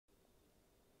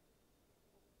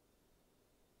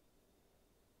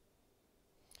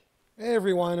Hey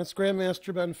everyone, it's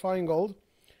Grandmaster Ben Finegold.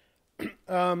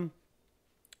 Um,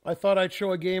 I thought I'd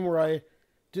show a game where I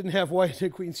didn't have white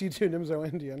at Queen C2 Nimzo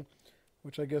Indian,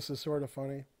 which I guess is sort of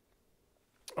funny.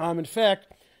 In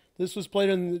fact, this was played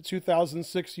in the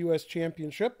 2006 U.S.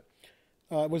 Championship.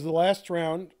 It was the last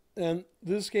round, and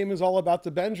this game is all about the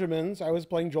Benjamins. I was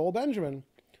playing Joel Benjamin,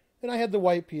 and I had the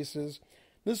white pieces.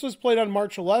 This was played on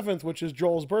March 11th, which is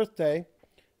Joel's birthday,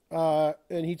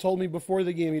 and he told me before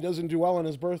the game he doesn't do well on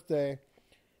his birthday.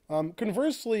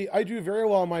 Conversely, I do very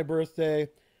well on my birthday,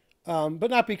 but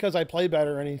not because I play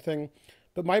better or anything.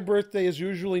 But my birthday is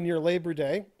usually near Labor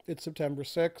Day. It's September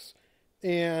 6th.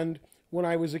 And when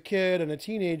I was a kid and a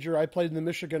teenager, I played in the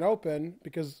Michigan Open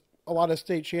because a lot of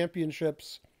state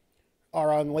championships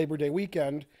are on Labor Day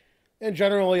weekend. And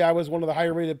generally, I was one of the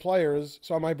higher rated players.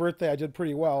 So on my birthday, I did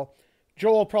pretty well.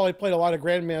 Joel probably played a lot of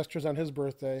Grandmasters on his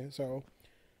birthday. So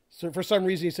for some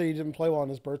reason, he said he didn't play well on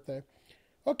his birthday.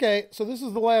 Okay, so this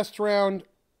is the last round,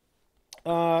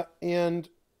 and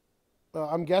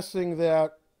I'm guessing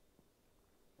that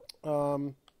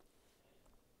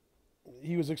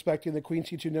he was expecting the Queen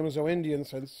C2 Nimzo Indian,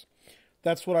 since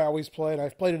that's what I always play, and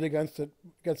I've played it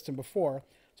against him before.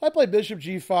 So I play Bishop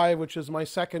G5, which is my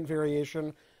second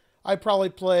variation. I probably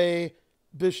play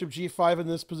Bishop G5 in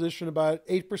this position about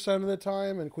 8% of the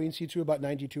time, and Queen C2 about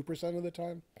 92% of the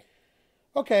time.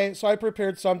 Okay, so I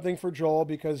prepared something for Joel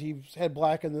because he's had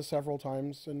black in this several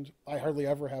times, and I hardly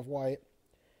ever have white.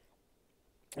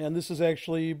 And this is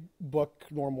actually book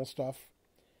normal stuff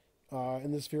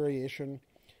in this variation.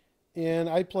 And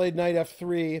I played knight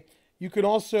f3. You could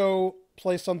also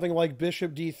play something like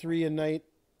bishop d3 and knight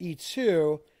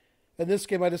e2. In this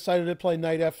game, I decided to play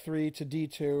knight f3 to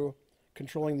d2,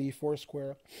 controlling the e4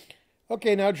 square.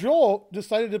 Okay, now Joel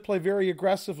decided to play very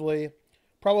aggressively,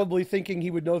 probably thinking he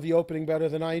would know the opening better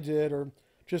than I did, or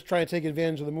just trying to take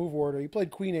advantage of the move order. He played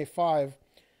queen a5.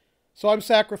 So I'm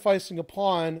sacrificing a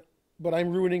pawn, but I'm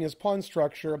ruining his pawn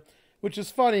structure, which is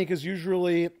funny because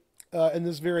usually in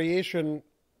this variation,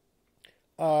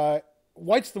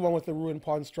 white's the one with the ruined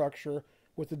pawn structure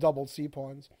with the doubled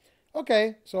c-pawns.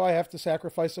 Okay, so I have to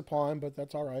sacrifice a pawn, but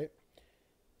that's all right.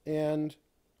 And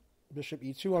bishop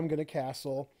e2, I'm going to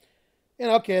castle. And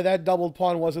okay, that doubled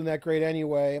pawn wasn't that great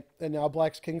anyway, and now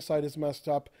black's kingside is messed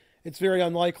up. It's very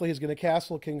unlikely he's going to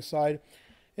castle kingside.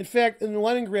 In fact, in the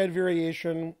Leningrad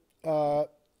variation,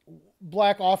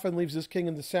 black often leaves his king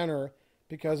in the center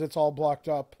because it's all blocked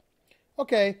up.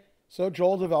 Okay, so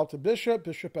Joel developed a bishop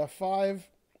f5.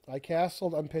 I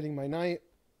castled, I'm pinning my knight.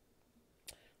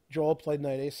 Joel played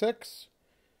knight a6.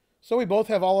 So we both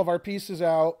have all of our pieces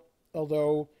out,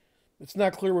 although it's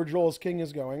not clear where Joel's king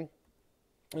is going.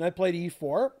 And I played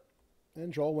e4,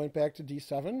 and Joel went back to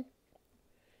d7.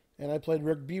 And I played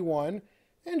rook b1,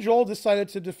 and Joel decided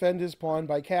to defend his pawn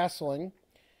by castling.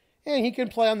 And he can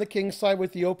play on the king side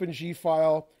with the open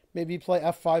g-file, maybe play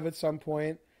f5 at some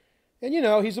point. And, you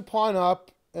know, he's a pawn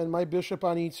up, and my bishop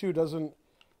on e2 doesn't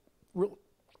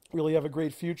really have a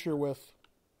great future with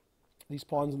these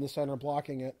pawns in the center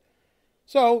blocking it.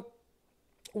 So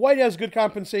white has good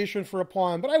compensation for a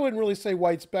pawn, but I wouldn't really say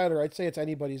white's better. I'd say it's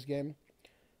anybody's game.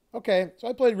 Okay, so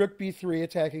I played rook b3,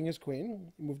 attacking his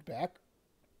queen. He moved back.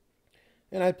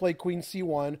 And I played queen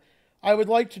c1. I would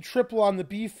like to triple on the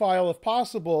b file if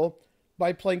possible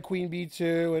by playing queen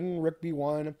b2 and rook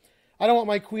b1. I don't want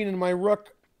my queen and my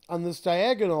rook on this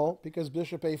diagonal because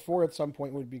bishop a4 at some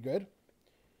point would be good.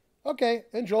 Okay,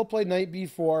 and Joel played knight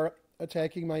b4,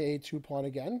 attacking my a2 pawn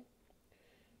again.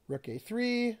 Rook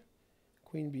a3,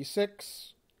 queen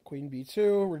b6, queen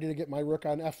b2. Ready to get my rook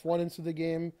on f1 into the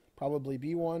game. Probably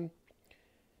b1.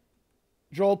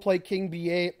 Joel played king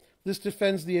b8. This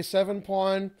defends the a7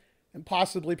 pawn and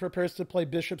possibly prepares to play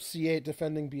bishop c8,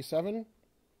 defending b7.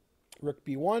 Rook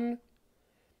b1.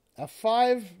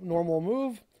 f5, normal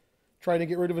move. Trying to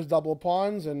get rid of his double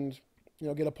pawns and, you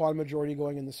know, get a pawn majority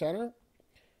going in the center.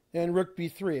 And rook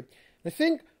b3. I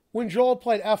think when Joel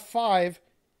played f5,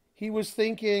 he was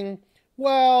thinking,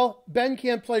 well, Ben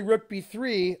can't play rook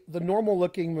b3, the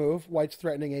normal-looking move. White's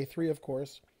threatening a3, of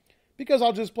course, because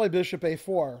I'll just play bishop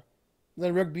a4.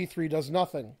 Then rook b3 does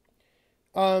nothing.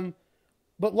 But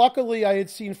luckily, I had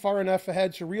seen far enough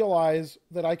ahead to realize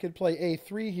that I could play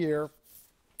a3 here.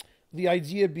 The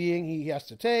idea being he has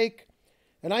to take,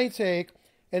 and I take,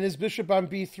 and his bishop on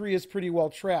b3 is pretty well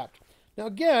trapped. Now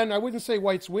again, I wouldn't say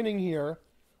white's winning here,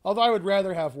 although I would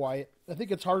rather have white. I think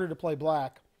it's harder to play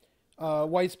black.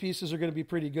 White's pieces are going to be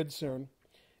pretty good soon.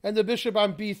 And the bishop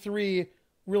on b3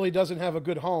 really doesn't have a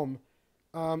good home.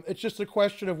 It's just a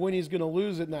question of when he's going to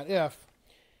lose it, not if.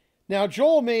 Now,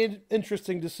 Joel made an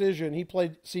interesting decision. He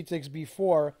played c takes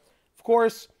b4. Of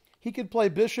course, he could play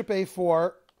bishop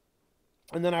a4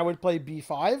 And then I would play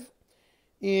b5.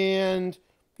 And,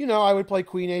 you know, I would play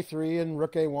queen a3 and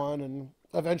rook a1 and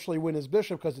eventually win his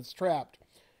bishop because it's trapped.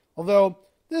 Although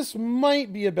this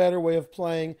might be a better way of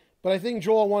playing, but I think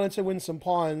Joel wanted to win some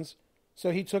pawns.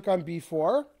 So he took on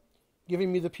b4,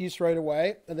 giving me the piece right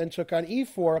away, and then took on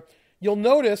e4. You'll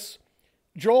notice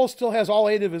Joel still has all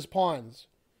 8 of his pawns,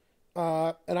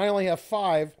 and I only have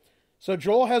 5. So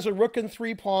Joel has a rook and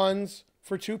 3 pawns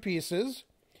for 2 pieces.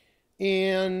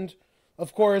 And,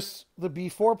 of course, the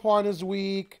b4 pawn is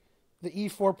weak. The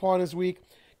e4 pawn is weak.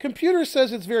 Computer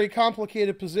says it's a very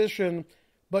complicated position,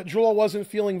 but Joel wasn't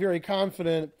feeling very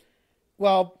confident.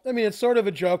 Well, I mean, it's sort of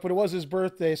a joke, but it was his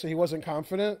birthday, so he wasn't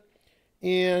confident.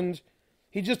 And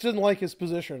he just didn't like his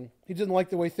position. He didn't like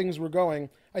the way things were going.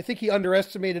 I think he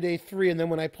underestimated a3, and then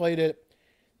when I played it,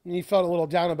 he felt a little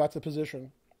down about the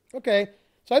position. Okay,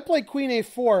 so I played queen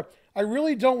a4. I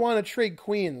really don't want to trade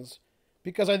queens,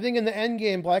 because I think in the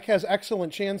endgame, black has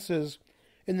excellent chances.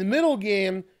 In the middle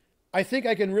game, I think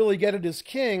I can really get at his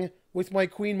king with my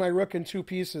queen, my rook, and 2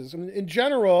 pieces. And in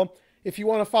general, if you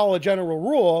want to follow a general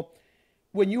rule,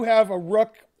 when you have a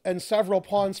rook and several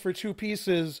pawns for 2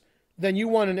 pieces, then you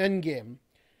want an endgame.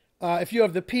 If you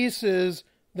have the pieces,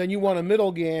 then you want a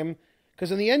middle game,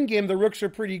 because in the endgame, the rooks are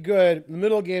pretty good. In the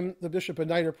middle game, the bishop and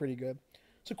knight are pretty good.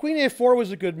 So queen a4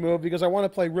 was a good move, because I want to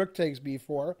play rook takes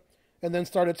b4, and then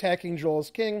start attacking Joel's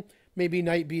king, maybe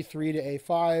knight b3 to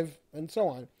a5, and so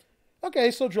on.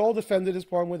 Okay, so Joel defended his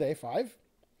pawn with a5.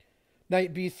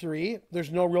 Knight b3,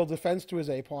 there's no real defense to his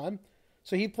a-pawn.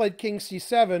 So he played king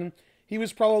c7. He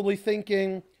was probably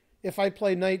thinking, if I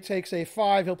play knight takes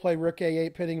a5, he'll play rook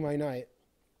a8, pinning my knight.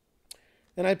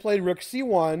 And I played rook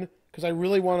c1, because I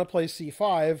really want to play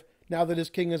c5, now that his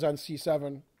king is on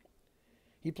c7.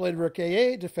 He played rook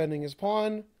a8, defending his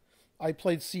pawn. I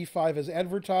played c5 as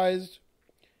advertised.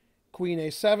 Queen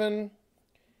a7.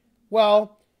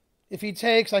 Well, if he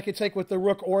takes, I could take with the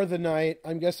rook or the knight.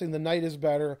 I'm guessing the knight is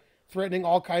better, threatening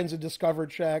all kinds of discovered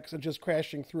checks and just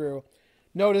crashing through.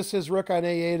 Notice his rook on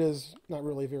a8 is not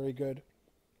really very good.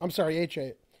 I'm sorry,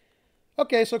 h8.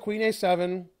 Okay, so queen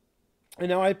a7. And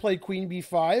now I played queen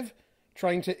b5,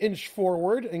 trying to inch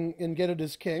forward and get at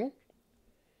his king.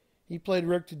 He played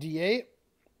rook to d8,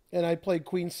 and I played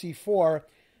queen c4.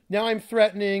 Now I'm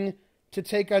threatening to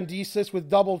take on d6 with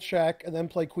double check and then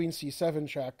play queen c7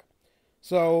 check.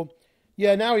 So,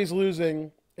 yeah, now he's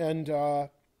losing, and,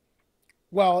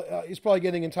 he's probably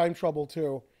getting in time trouble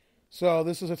too. So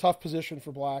this is a tough position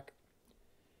for black.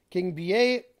 King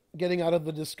b8, getting out of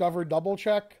the discovered double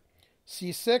check.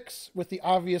 c6 with the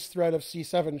obvious threat of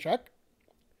c7 check.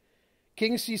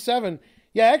 King c7.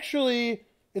 Yeah, actually,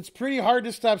 it's pretty hard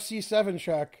to stop c7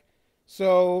 check.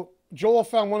 So Joel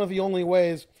found one of the only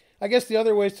ways. I guess the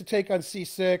other way is to take on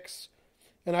c6,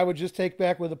 and I would just take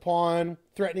back with a pawn,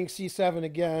 threatening c7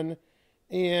 again.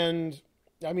 And,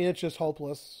 I mean, it's just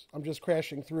hopeless. I'm just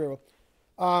crashing through.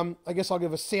 I guess I'll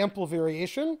give a sample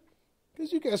variation,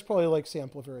 because you guys probably like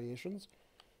sample variations.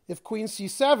 If queen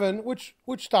c7, which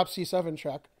stops c7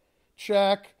 check,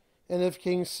 check, and if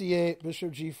king c8,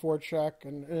 bishop g4 check,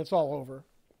 and it's all over.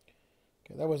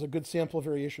 Okay, that was a good sample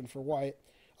variation for white.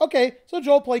 Okay, so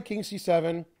Joel played king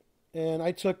c7, and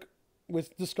I took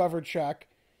with discovered check,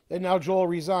 and now Joel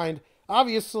resigned.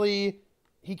 Obviously,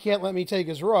 he can't let me take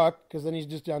his rook, because then he's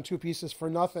just down 2 pieces for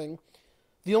nothing.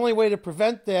 The only way to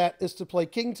prevent that is to play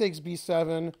king takes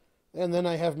b7, and then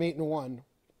I have mate in 1,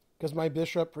 because my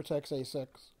bishop protects a6.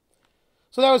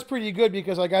 So that was pretty good,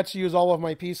 because I got to use all of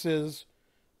my pieces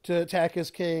to attack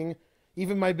his king.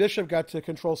 Even my bishop got to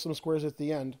control some squares at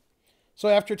the end. So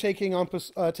after taking on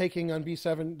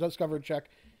b7, discovered check,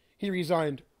 he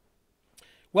resigned.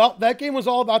 Well, that game was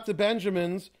all about the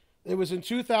Benjamins. It was in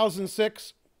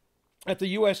 2006 at the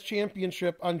U.S.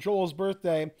 Championship on Joel's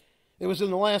birthday. It was in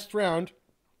the last round,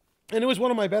 and it was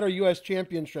one of my better U.S.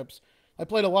 championships. I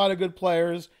played a lot of good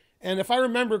players, and if I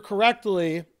remember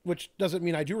correctly, which doesn't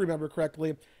mean I do remember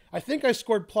correctly, I think I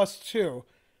scored +2.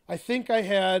 I think I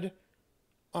had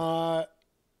 4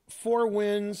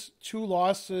 wins, 2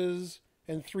 losses,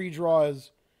 and 3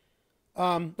 draws.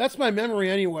 That's my memory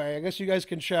anyway. I guess you guys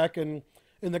can check and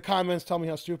in the comments tell me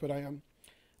how stupid I am.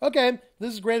 Okay,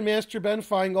 this is Grandmaster Ben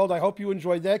Finegold. I hope you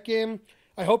enjoyed that game.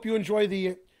 I hope you enjoy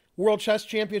the World Chess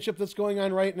Championship that's going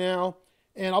on right now.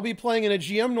 And I'll be playing in a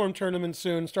GM Norm tournament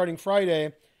soon, starting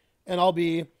Friday. And I'll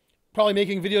be probably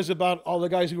making videos about all the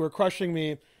guys who are crushing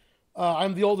me.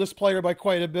 I'm the oldest player by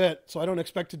quite a bit, so I don't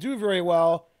expect to do very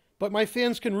well. But my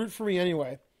fans can root for me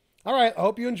anyway. All right, I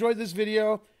hope you enjoyed this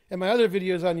video and my other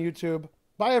videos on YouTube.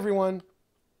 Bye, everyone.